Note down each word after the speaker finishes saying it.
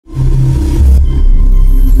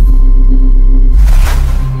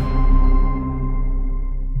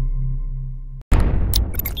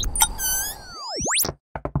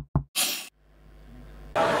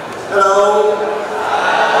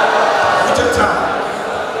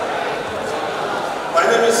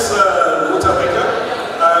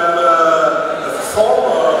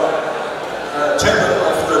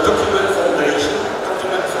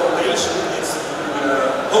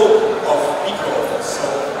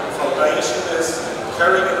information is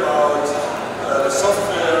caring about the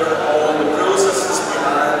software, all the processes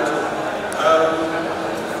behind.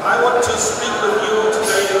 I want to speak with you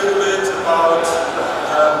today a little bit about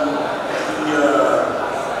the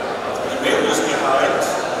values behind.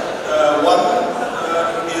 One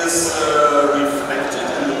is reflected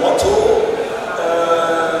in the motto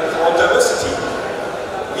called diversity.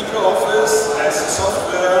 LibreOffice as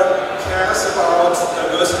software cares about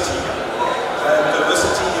diversity. And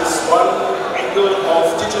diversity is one angle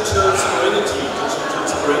of digital sovereignty. Digital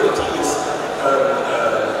sovereignty is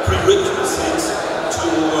a prerequisite to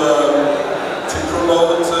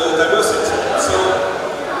promote diversity. So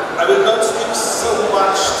I will not speak so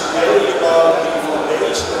much today about the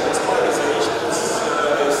foundation and its organization. This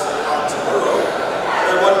is on tomorrow.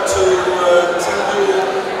 I want to tell you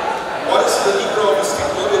what is the LibreOffice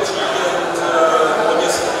technology and what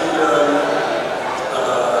is the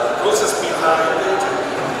process behind it,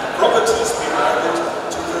 and properties behind it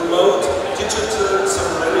to promote digital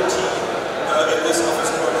sovereignty in this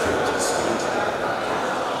Office Conf suite.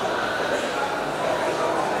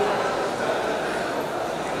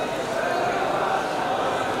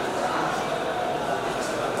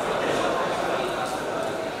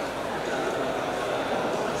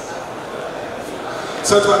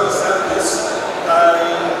 So to understand this, I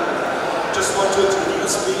just want to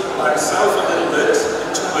introduce myself a little bit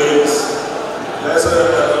in two ways. There's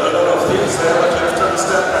a lot of things there, but you have to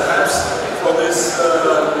understand perhaps for this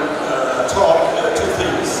talk two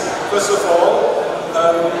things. First of all,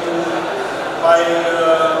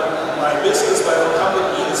 my business, my own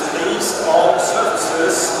company is based on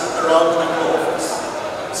services around LibreOffice.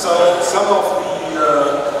 So some of the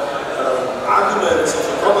arguments of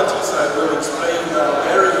the properties I will explain are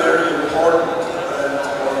very, very important. And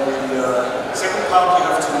on the second part you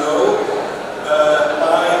have to know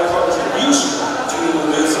my contribution to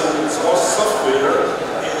this open source software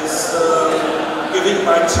is giving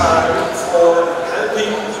my time for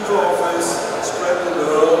helping LibreOffice spread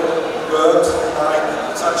the word like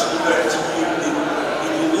such an event here in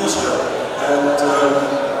Indonesia. And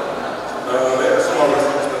there's some other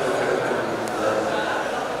things that you can do.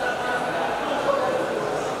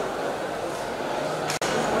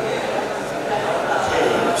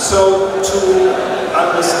 So to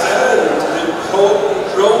understand the important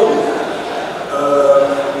role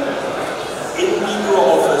in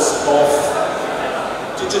LibreOffice of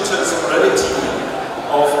digital sovereignty,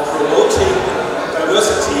 of promoting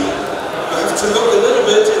diversity, you have to look a little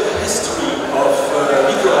bit in the history of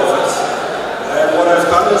LibreOffice. And what I've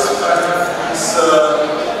done is I have this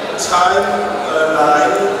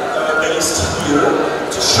timeline based here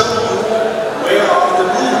to show you where are the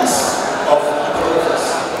roots of LibreOffice.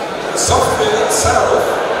 The software itself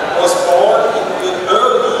was born in the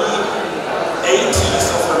early 80s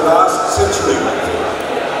of the last century.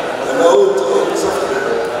 An old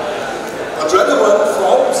software. But relevant for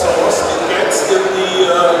open source, it gets in the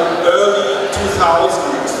early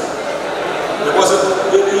 2000s. There was a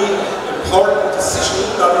really important decision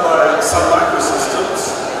done by Sun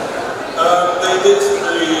Microsystems. They did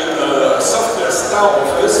the software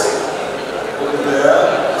StarOffice over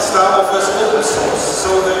there. StarOffice open source. So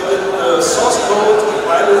they did the source code,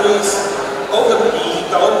 binaries, openly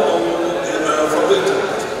downloaded from the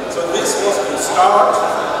internet. So this was the start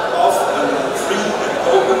of a free and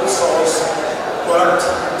open source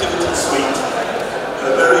productivity suite.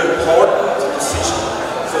 A very important decision.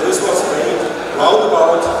 So this was made round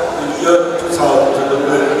about the year 2011.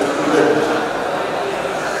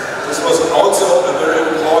 This was also a very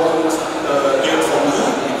important year for me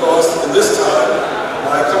because in this time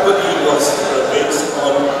my company was based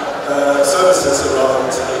on services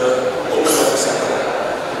around OpenOffice.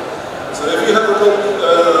 So if you have a look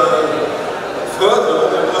further,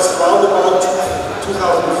 there was around about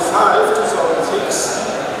 2005,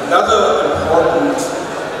 2006, another important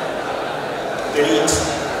date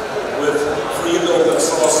with free and open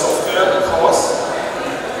source software because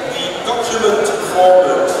the document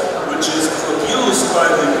format which is produced by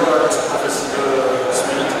the LibreOffice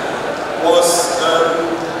suite was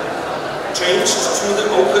changed to the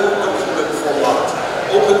open document format.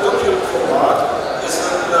 Open document format is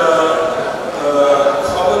a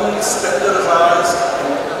common, standardized,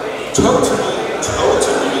 totally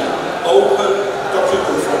open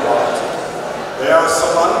document format. There are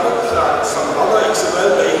some other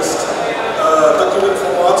XML-based document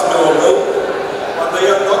formats we all know, but they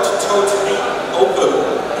are not totally open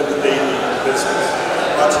in the daily business.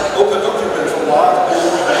 But open document format,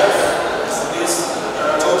 ODF, is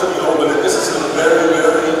totally open. And this is a very,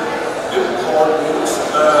 very important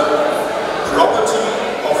property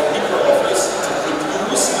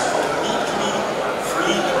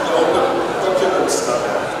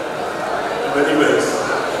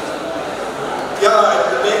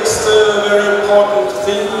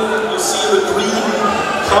thing you see the green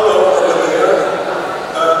color over there,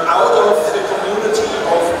 out of the community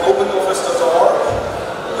of OpenOffice.org,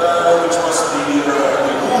 which was the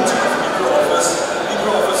root of LibreOffice.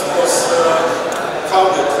 LibreOffice was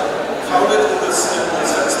founded in the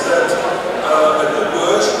sense that a new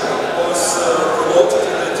version was promoted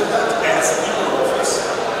in the internet as LibreOffice,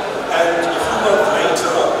 and a few months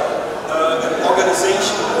later an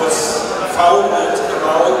organization was founded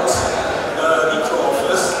around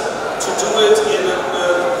LibreOffice to do it in a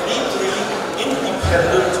completely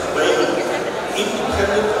independent way,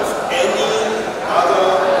 independent of any other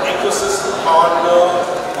ecosystem partner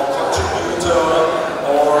or contributor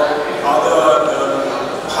or other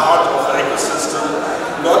part of the ecosystem,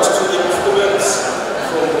 not to influence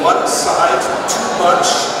from one side too much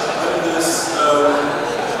in this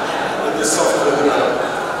software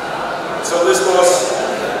development. So this was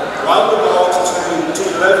round about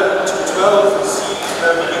 2011, 2012, you see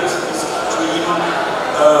there begins this green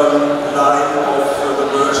line of the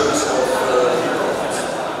versions of LibreOffice.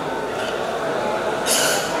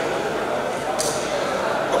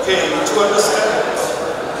 Okay, to understand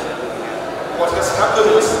what has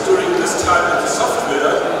happened during this time with the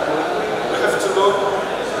software, we have to look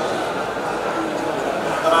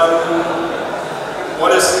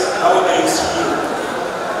what is nowadays here.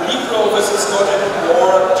 LibreOffice is not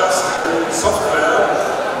anymore just software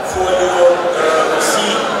for your PC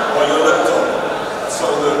or your laptop, so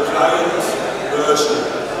the client version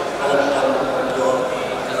on your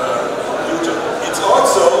computer. It's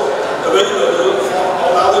also available for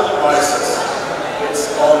all other devices. It's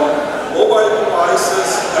on mobile devices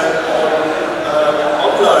and on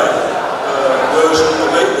online version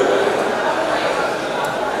available.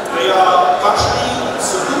 They are partially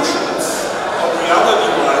solutions of the other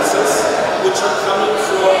devices which are coming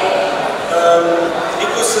from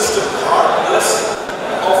ecosystem partners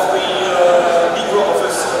of the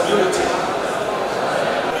LibreOffice community.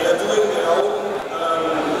 They are doing their own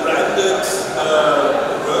branded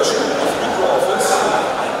version of LibreOffice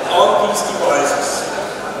on these devices.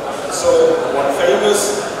 So one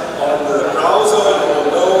famous on the browser, you all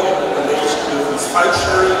know, in combination with these file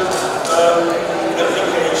sharing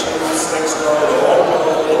applications, Nextcloud or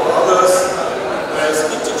OneNote or others, has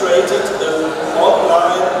integrated an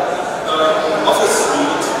online Office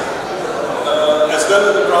suite as well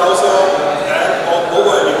in the browser and on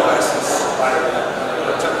mobile devices like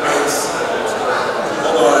tablets and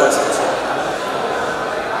mobiles and so on.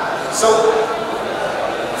 So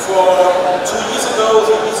for 2 years ago,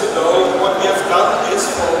 3 years ago, what we have done is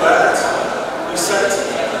for that we set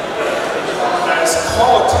as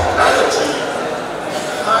core technology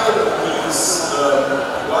behind these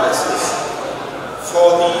devices. For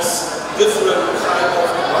these different kind of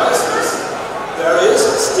devices, there is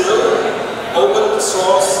still open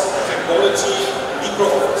source technology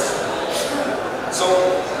LibreOffice. So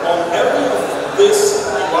on every of these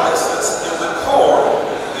devices in the core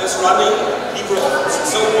is running LibreOffice.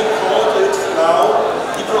 So we call it now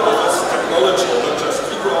LibreOffice technology, not just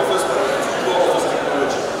LibreOffice, but LibreOffice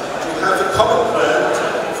technology. To have a common brand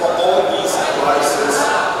for all these devices,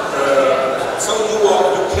 so you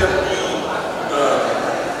can be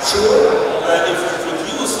sure that if you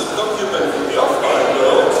produce a document in the offline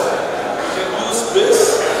world, you can use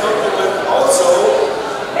this document also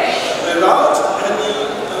without any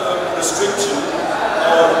restriction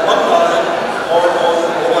online or on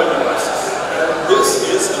mobile devices. And this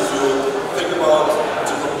is, if you think about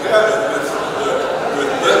to compare it with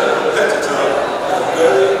their competitor, a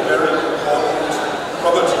very, very important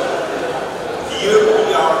property. Here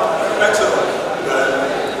we are better than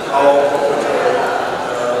our proprietary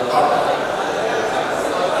partner.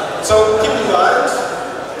 So keep in mind,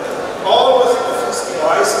 all of these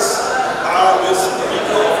devices are with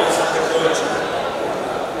LibreOffice technology.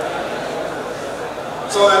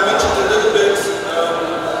 So I mentioned a little bit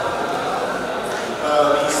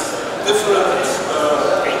these different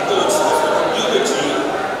angles of the community,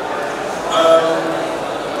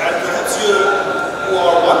 and perhaps you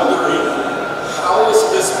are wondering how is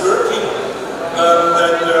this working,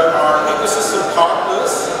 that there are ecosystem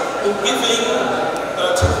partners who giving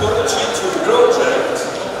technology to a project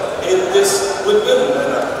in this win-win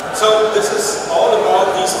manner. So this is all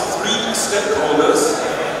about these three stakeholders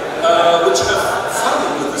which have fun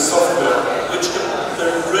with the software, which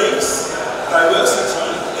embrace diversity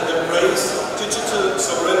and embrace digital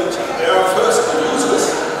sovereignty. They are first the users.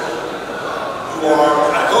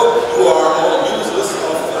 I hope you are all users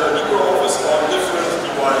of LibreOffice on different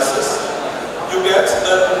devices. You get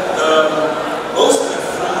mostly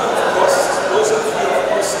free of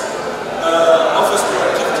cost Office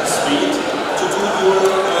Productivity Suite to do your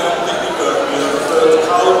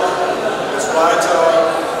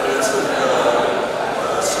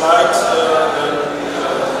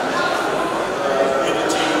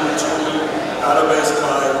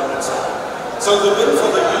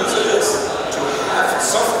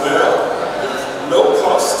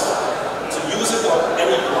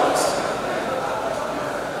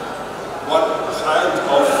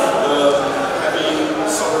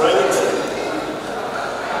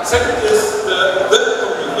Second is the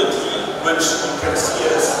community, which you can see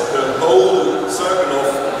as the whole circle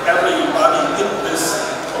of everybody in this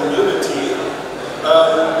community,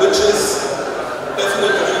 which is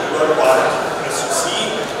definitely worldwide. As you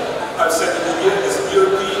see, I'm standing here as a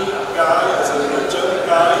European guy, as a German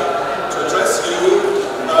guy, to address you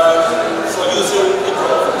for using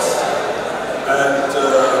LibreOffice. And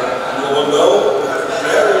you all know we have a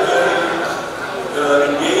very, very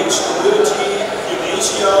engaged community in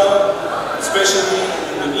Asia, especially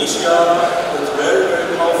in Indonesia, with very,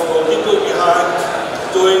 very powerful people behind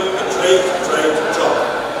doing a great, great job.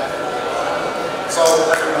 So,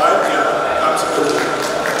 have in mind, yeah, absolutely.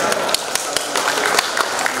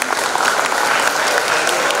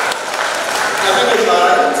 Having in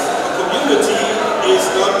mind, the community is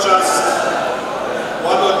not just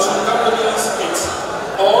one or two companies, it's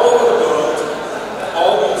all over the world,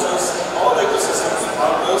 all users, all ecosystems,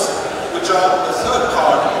 partners, which are the third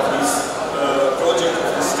part of this project of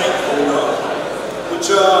the stakeholder, which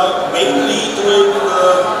are mainly doing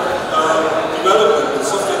the development, the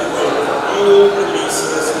software development, new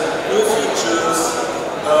releases, new features,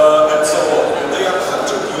 and so on. And they are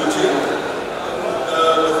contributing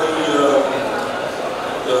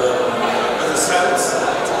with a sense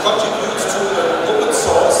to contribute to an open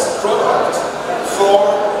source product for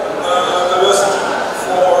diversity,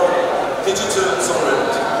 for digital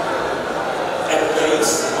sovereignty. And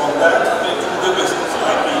based on that, they do the business,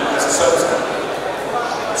 might be as a service company.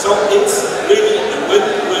 So it's really a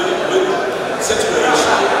win-win-win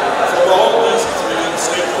situation for all these three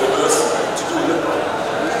stakeholders to do that.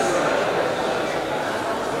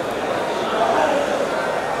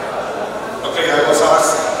 Okay, I was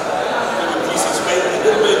asked, can you please explain a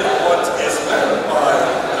little bit what is meant by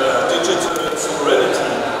digital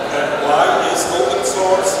sovereignty and why is open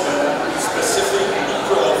source and specific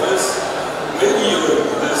LibreOffice valuing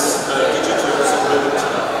this digital sovereignty?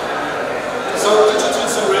 So digital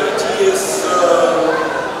sovereignty is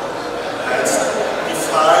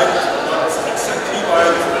defined not exactly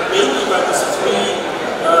mainly by these three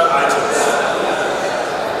items.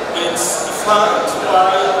 It's defined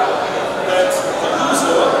by that the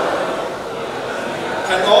user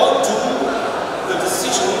can all do the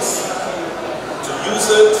decisions to use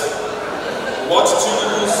it, what to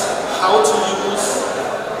use, how to use,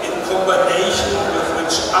 in combination with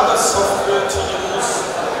which other software to use,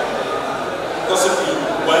 possibly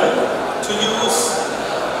when to use,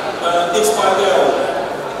 it's by their own.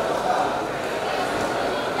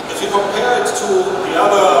 If you compare it to the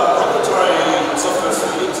other proprietary software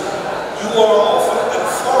suite, you are often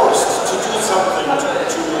enforced to do something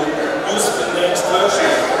to use the next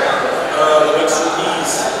version, the next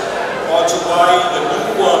release, or to buy a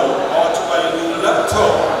new one, or to buy a new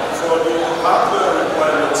laptop for new hardware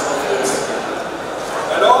requirements of this.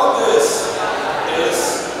 And all this is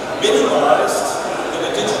minimized in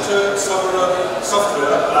a digital sovereign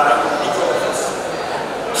software like LibreOffice.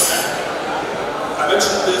 I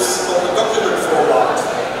mentioned this on the document format.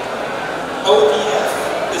 ODF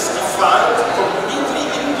is defined completely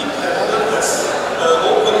independent as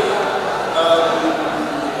open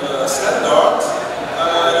standard.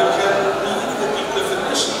 You can read the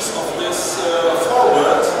definitions of this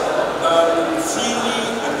forward freely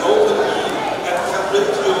and openly, and can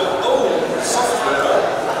build your own software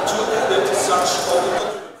to edit such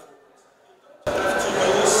open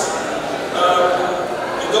document.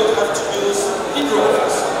 You don't have to use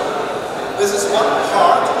LibreOffice. This is one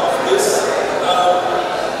part of this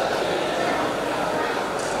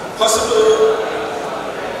possible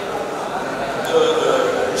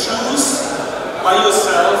choose by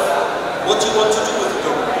yourself what you want to do with the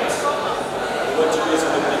document. You want to use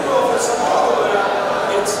it in LibreOffice or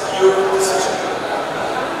otherwise, it's your decision.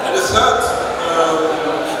 And the third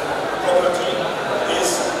property is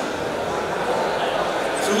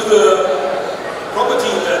through the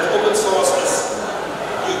property that open source is,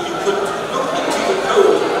 you could look into the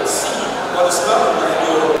code and see what is done with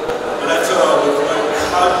your letter, with your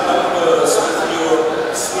card numbers, with your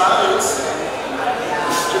slides.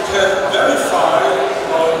 You can verify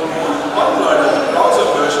on the online browser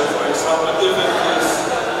version, for example, if it is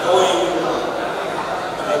going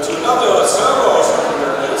to another server or something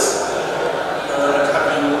like this, and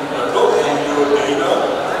having local your data.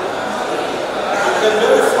 You can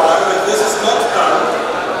verify that this is not done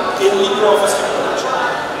in LibreOffice technology.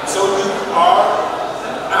 So you are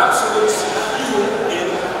absolutely secure in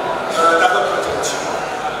data protection.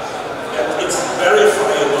 And it's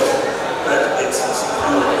verifiable that it's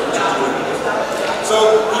secure to do it. So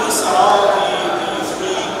these are the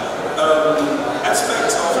three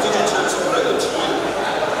aspects of digital sovereignty.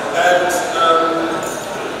 And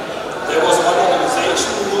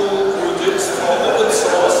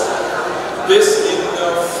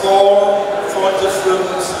of different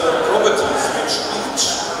properties which each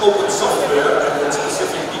open software, and in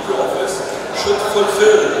specific LibreOffice, should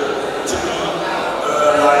fulfill to be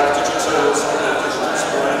like digital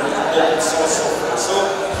open source software. So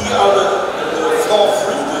here are the 4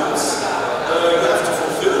 freedoms you have to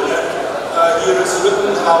fulfill, and here is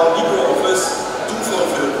written how LibreOffice do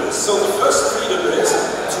fulfill this. So the first freedom is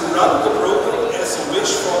to run the program as you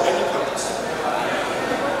wish for any purpose.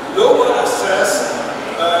 Nobody says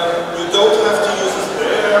you don't have to use it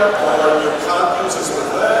there, or you can't use it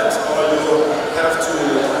with that, or you have to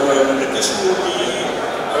additionally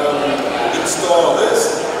install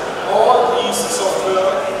this. All these software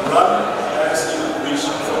run as you wish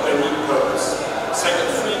for any purpose. Second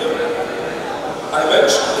freedom, I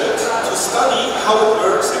mentioned it, to study how it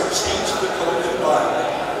works and change the code you like.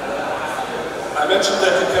 I mentioned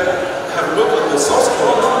that you can have a look at the source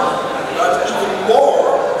code, but even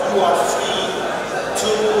more, you are free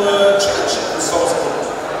to change the source code,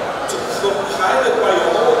 to compile it by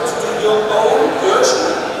your own, to do your own version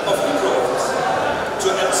of LibreOffice, to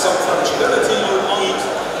add some functionality you need,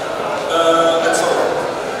 and so on.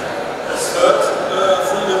 The third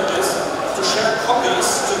freedom is to share copies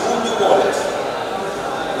to whom you want.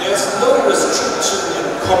 There's no restriction in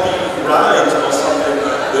copyright or something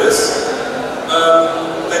like this,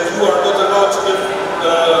 that you are not allowed to give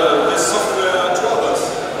this software to others.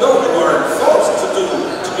 No, you are enforced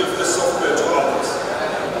to give this software to others,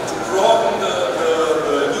 to broaden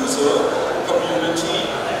the user community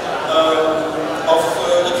of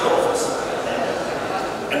LibreOffice.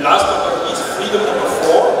 And last but not least, freedom number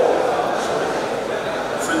 4.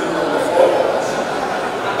 Freedom number 4.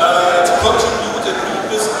 To contribute and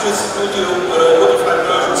redistribute your modified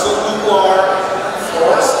version. So you are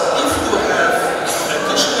forced, if you have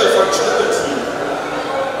additional functionality,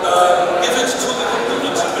 give it to the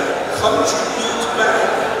community back, contribute back,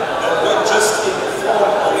 and not just in the form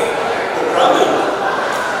of programming,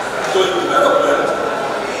 doing development,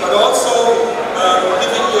 but also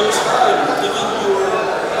giving your time, giving your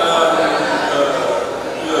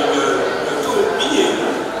being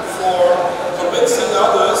for convincing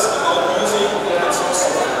others about using open source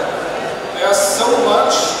software. There's so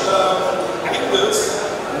much angles,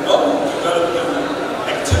 non-development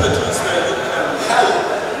activities that you can help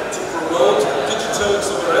to promote digital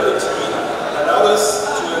sovereignty and others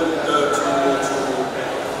to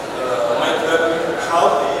make them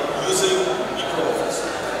help using LibreOffice.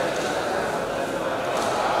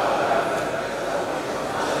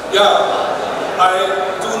 Yeah, I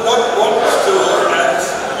do not want to end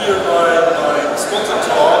here my sponsor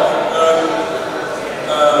talk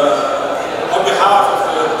on behalf of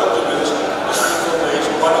the document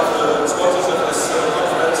information, one of the sponsors of this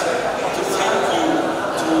conference,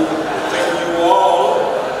 to thank you all.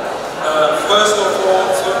 First of all,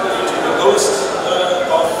 certainly to the host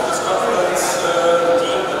of this conference, the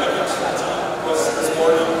dean, the deputy dean was this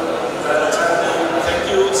morning attending. Thank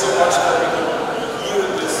you so much that we could be here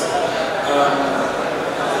in this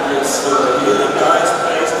really nice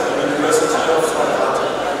place at the University of Surakarta.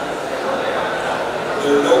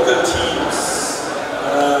 The local teams.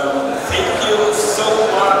 Thank you so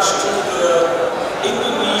much to the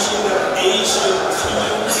Indonesian and Asian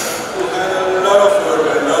teams who had a lot of work,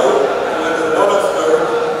 I know, who had a lot of work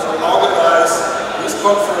to organize this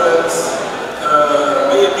conference.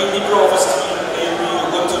 May it be LibreOffice team, may it be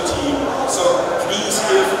Ubuntu team. So please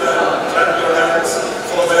give them, clap your hands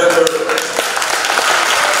for their work.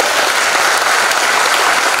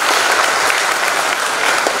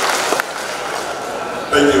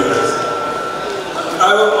 Thank you.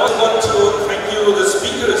 I would also want to thank you, the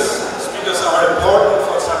speakers. Speakers are important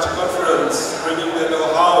for such a conference, bringing their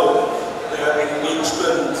know-how, their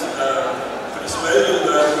engagement. Please value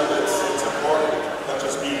them, it's important, not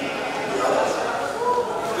just me, the others.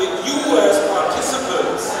 You as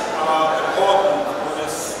participants are important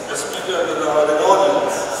as a speaker and an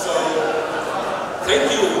audience. So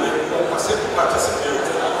thank you that you participate,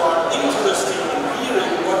 that you are interested in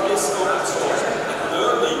hearing what is open source,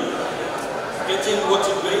 learning, getting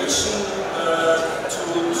motivation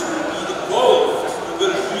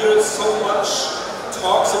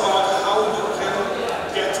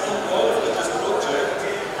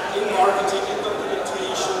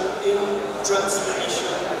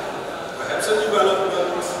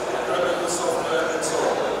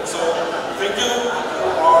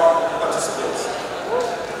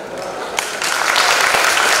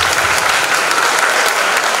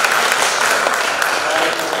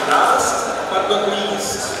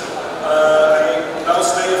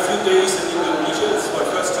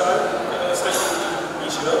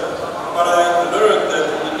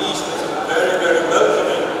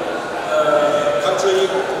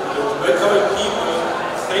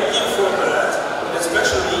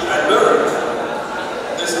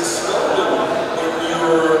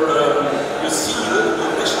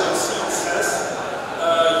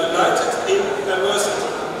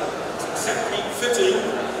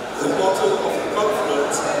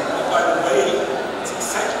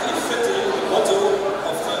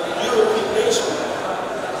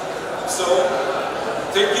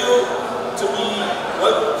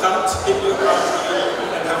country